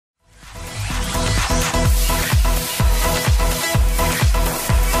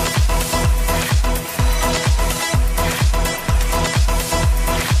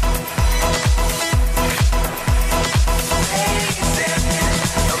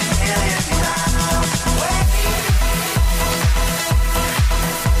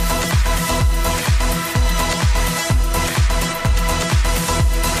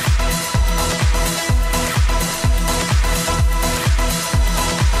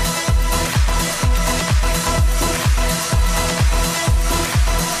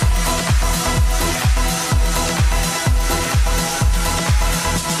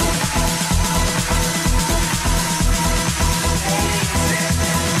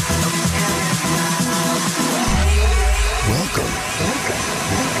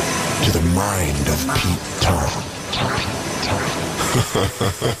Pete Tong.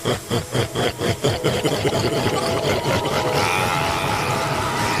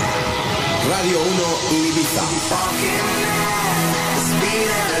 Radio 1 in Ibiza. Walking at the speed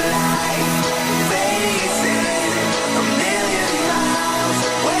of light, facing a million miles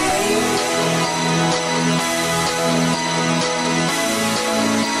away.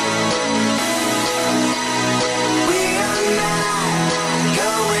 We are not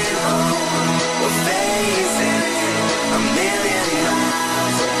going home. We're facing a million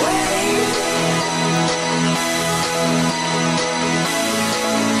miles away.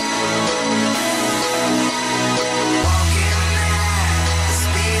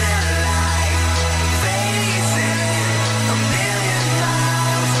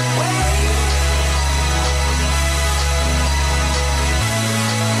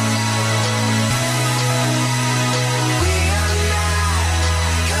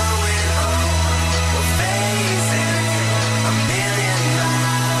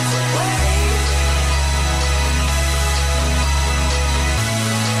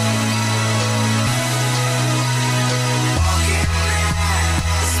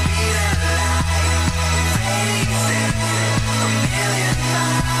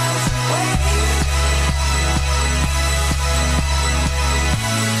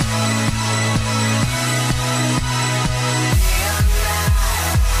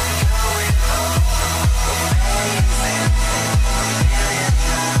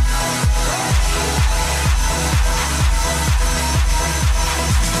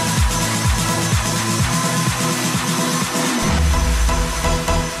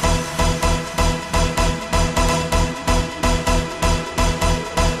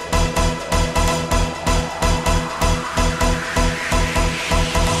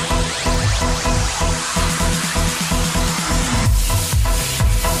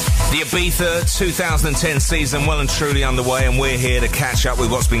 Ibiza 2010 season well and truly underway, and we're here to catch up with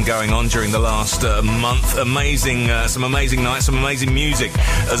what's been going on during the last month. Some amazing nights, some amazing music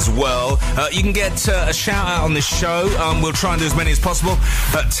as well. You can get a shout out on this show. We'll try and do as many as possible.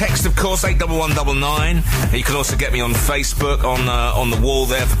 Text, of course, 81199. You can also get me on Facebook on the wall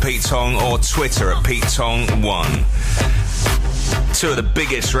there for Pete Tong, or Twitter at Pete Tong1. Two of the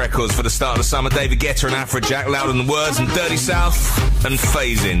biggest records for the start of the summer: David Guetta and Afrojack, Louder Than Words, and Dirty South and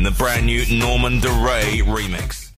Phazing, the brand new Norman Doray remix.